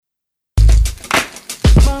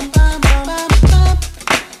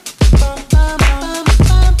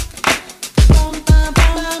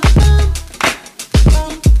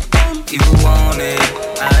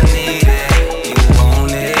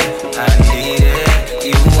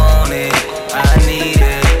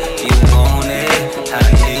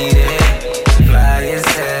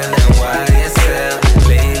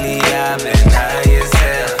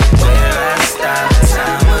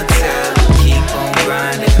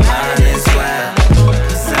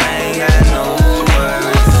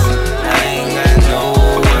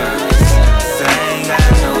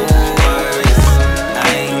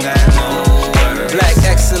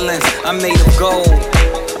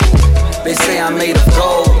I'm made of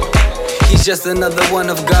gold. He's just another one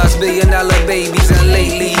of God's billion-dollar babies, and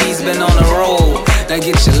lately he's been on the road. Now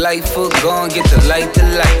get your light foot gone, get the light, the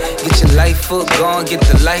light. Get your light foot gone, get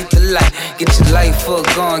the light, the light. Get your light foot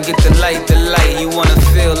gone, get the light, the light. You wanna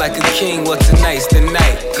feel like a king, well tonight's the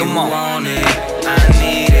night. Come on. You want it, I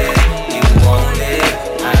need it. You want it,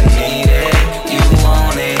 I need it. You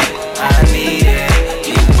want it, I need it.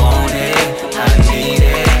 You want it, I need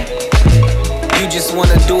it. You just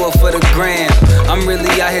wanna do it for the gram. I'm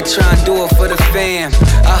really out here trying to do it for the fam.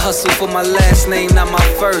 I hustle for my last name, not my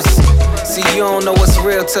first. See, you don't know what's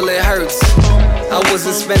real till it hurts. I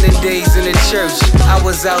wasn't spending days in the church. I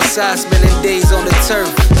was outside spending days on the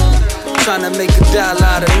turf, trying to make a dollar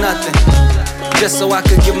out of nothing, just so I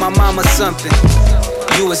could give my mama something.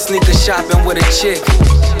 You was sneaker shopping with a chick,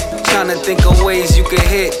 trying to think of ways you could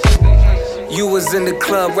hit. You was in the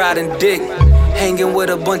club riding dick, hanging with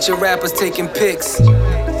a bunch of rappers taking pics,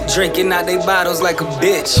 drinking out they bottles like a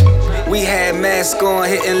bitch. We had masks on,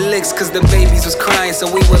 hitting licks, cause the babies was crying, so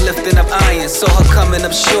we were lifting up iron. Saw her coming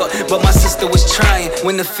up short, but my sister was trying.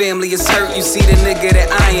 When the family is hurt, you see the nigga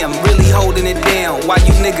that I am, really holding it down, while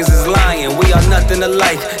you niggas is lying. We are nothing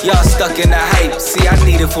alike, y'all stuck in the hype. See, I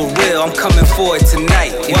need it for real, I'm coming for it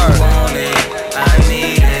tonight. You want it, I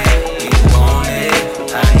need it. You want it,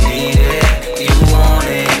 I need it. You want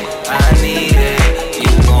it, I need it.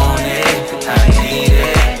 You want it, I need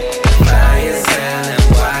it. Buy and sell and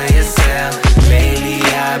buy and sell. Lately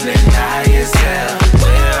I've been high as hell.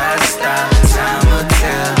 Where I stop, time will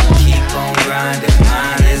tell. Keep on grinding,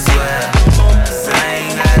 mine as well. 'Cause I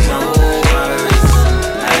ain't got no worries.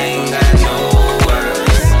 I ain't got no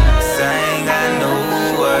worries. 'Cause I ain't got no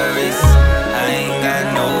worries. I ain't got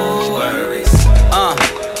no worries.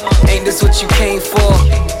 Ain't this what you came for?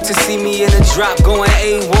 To see me in a drop going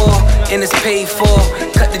AWOL, and it's paid for.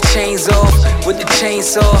 Cut the chains off with the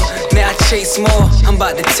chainsaw. Now I chase more, I'm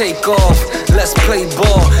about to take off. Let's play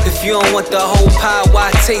ball. If you don't want the whole pie,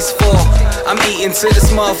 why taste for? I'm eating till this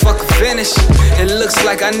motherfucker finish. It looks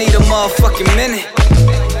like I need a motherfucking minute.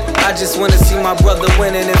 I just wanna see my brother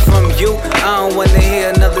winning, and from you, I don't wanna hear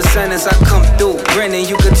another sentence. I come through grinning,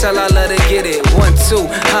 you can tell I let her get it. 1, 2,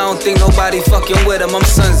 I don't think nobody fucking with him. I'm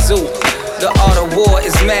Sun Tzu, the art of war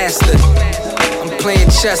is mastered. I'm playing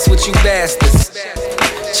chess with you bastards.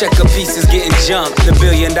 Checker pieces getting jumped. The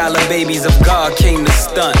billion-dollar babies of God came to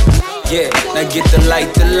stunt. Yeah, now get the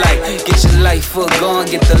light, the light. Get your light foot gone,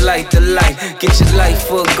 get the light, the light. Get your light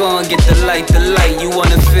foot gone, get the light, the light. You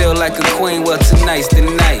wanna feel like a queen, well tonight's the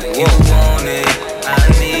night. You want it,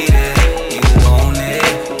 I need it.